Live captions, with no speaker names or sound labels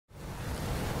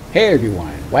Hey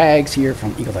everyone, Wags here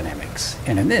from Eagle Dynamics,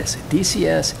 and in this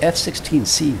DCS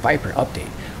F-16C Viper update,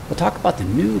 we'll talk about the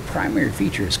new primary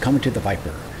features coming to the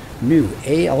Viper, new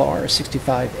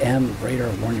ALR65M radar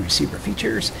warning receiver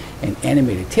features, an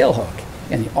animated tailhook,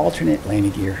 and the alternate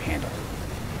landing gear handle.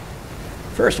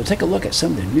 First, we'll take a look at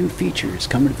some of the new features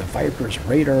coming to the Viper's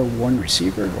radar warning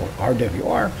receiver, or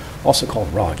RWR, also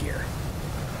called raw gear.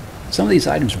 Some of these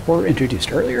items were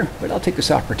introduced earlier, but I'll take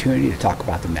this opportunity to talk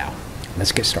about them now.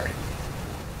 Let's get started.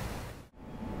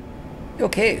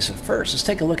 Okay, so first let's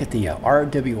take a look at the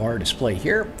RWR display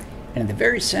here, and in the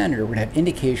very center we're going to have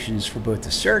indications for both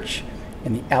the search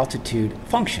and the altitude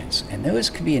functions, and those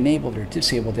can be enabled or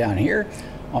disabled down here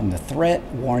on the threat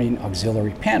warning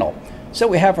auxiliary panel. So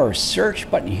we have our search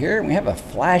button here, and we have a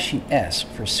flashing S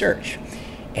for search,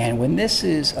 and when this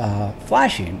is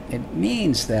flashing, it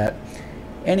means that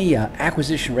any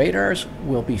acquisition radars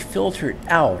will be filtered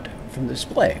out from the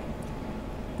display.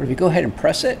 But if we go ahead and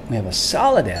press it, we have a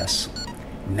solid S.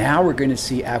 Now we're going to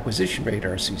see acquisition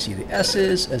radars. So you see the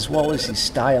S's as well as the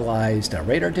stylized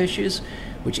radar dishes,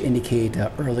 which indicate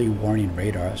early warning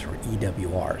radars, or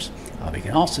EWRs. We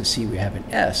can also see we have an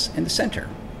S in the center.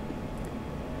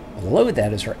 Below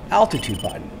that is our altitude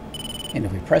button. And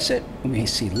if we press it, when we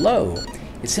see low,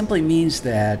 it simply means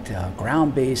that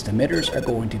ground-based emitters are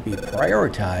going to be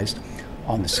prioritized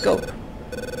on the scope.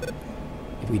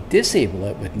 If we disable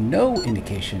it with no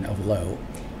indication of low,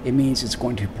 it means it's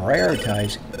going to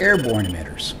prioritize airborne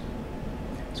emitters.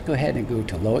 Let's go ahead and go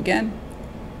to low again.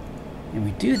 And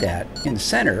we do that in the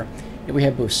center. If we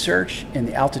have both search and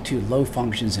the altitude low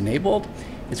functions enabled,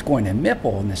 it's going to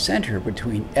nipple in the center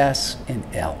between S and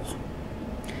L.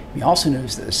 We also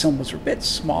notice that the symbols are a bit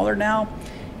smaller now.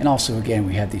 And also, again,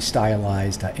 we have the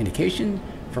stylized indication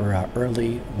for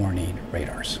early warning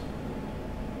radars.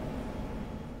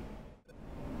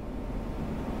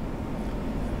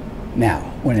 Now,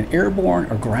 when an airborne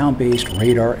or ground-based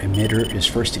radar emitter is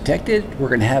first detected, we're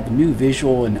going to have new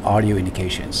visual and audio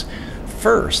indications.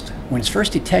 First, when it's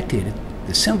first detected,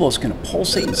 the symbol is going to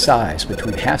pulsate in size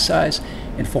between half size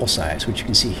and full size, which you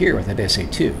can see here with that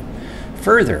SA2.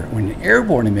 Further, when an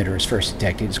airborne emitter is first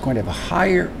detected, it's going to have a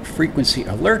higher frequency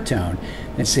alert tone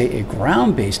than, say, a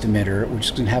ground-based emitter, which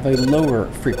is going to have a lower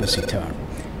frequency tone,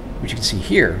 which you can see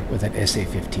here with that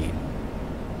SA15.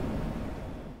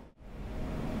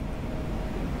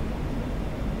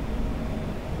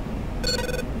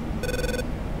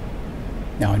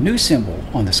 Now, a new symbol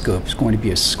on the scope is going to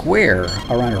be a square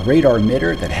around a radar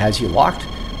emitter that has you locked,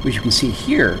 which you can see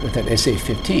here with that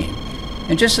SA15.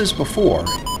 And just as before,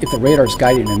 if the radar is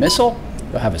guiding a missile,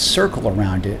 you'll have a circle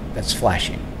around it that's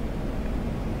flashing.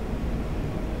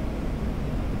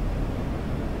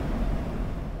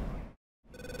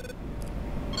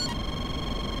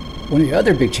 One of the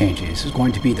other big changes is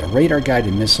going to be the radar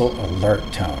guided missile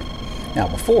alert tone. Now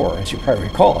before, as you probably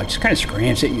recall, it just kind of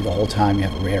screams at you the whole time you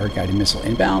have a radar-guided missile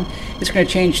inbound. It's going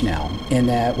to change now in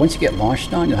that once you get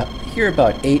launched on, you'll hear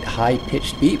about 8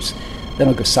 high-pitched beeps. Then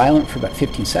it'll go silent for about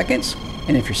 15 seconds.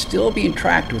 And if you're still being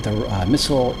tracked with a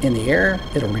missile in the air,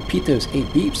 it'll repeat those 8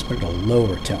 beeps, but at a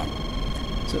lower tone.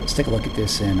 So let's take a look at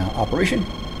this in operation.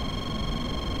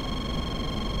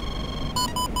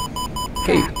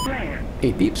 Okay,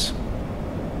 8 beeps.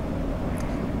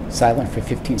 Silent for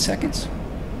 15 seconds.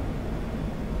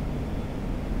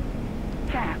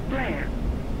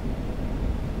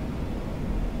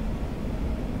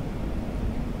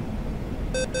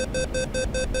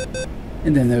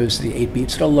 And then those are the 8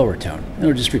 beeps at a lower tone. And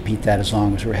it'll just repeat that as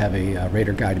long as we have a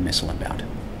radar-guided missile inbound.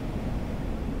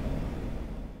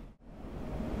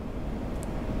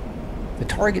 The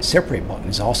target separate button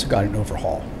has also got an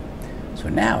overhaul. So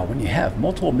now when you have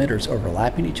multiple emitters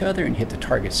overlapping each other and you hit the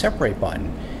target separate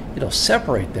button, it'll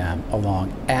separate them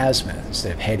along azimuth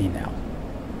instead of heading now.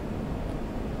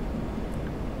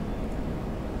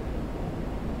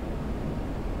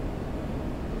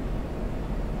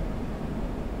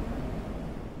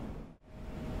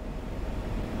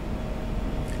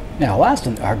 Now, last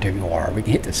on the RWR, we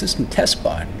can hit the system test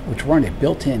button, which will run a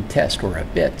built-in test or a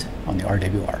bit on the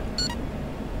RWR.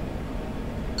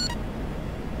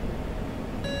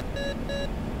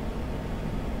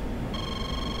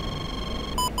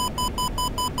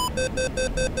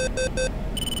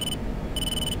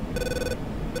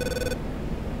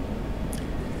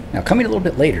 Now, coming a little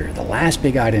bit later, the last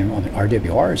big item on the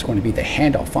RWR is going to be the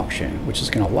handoff function, which is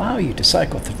going to allow you to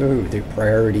cycle through the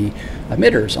priority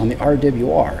emitters on the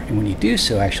RWR. And when you do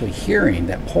so, actually hearing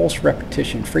that pulse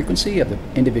repetition frequency of the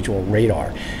individual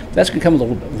radar. That's going to come a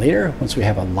little bit later once we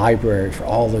have a library for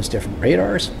all those different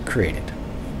radars created.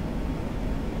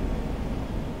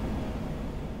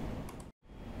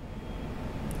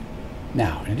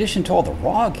 Now, in addition to all the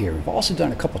raw gear, we've also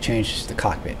done a couple changes to the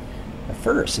cockpit. The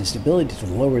first is the ability to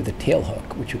lower the tail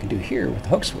hook, which we can do here with the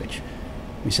hook switch.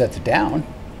 We set it down,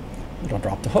 it'll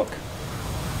drop the hook.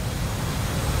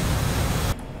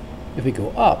 If we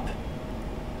go up,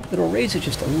 it'll raise it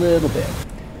just a little bit.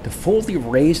 To fully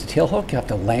raise the tail hook, you have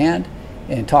to land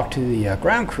and talk to the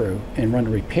ground crew and run a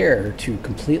repair to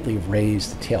completely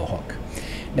raise the tail hook.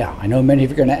 Now, I know many of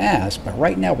you are going to ask, but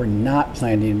right now we're not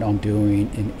planning on doing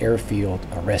an airfield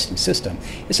arresting system.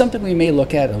 It's something we may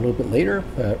look at a little bit later,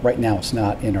 but right now it's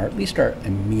not in at least our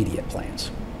immediate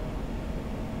plans.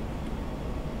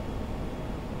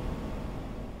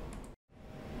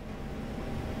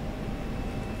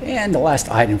 And the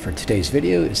last item for today's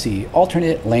video is the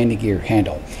alternate landing gear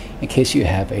handle, in case you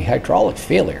have a hydraulic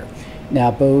failure. Now,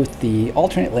 both the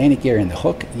alternate landing gear and the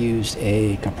hook used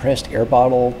a compressed air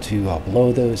bottle to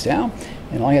blow those down,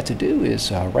 and all you have to do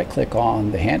is right click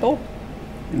on the handle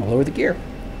and lower the gear.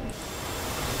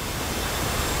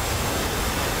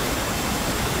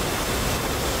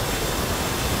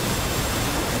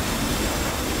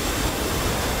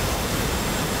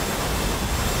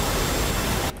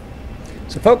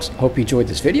 So folks, hope you enjoyed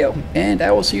this video, and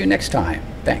I will see you next time.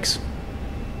 Thanks.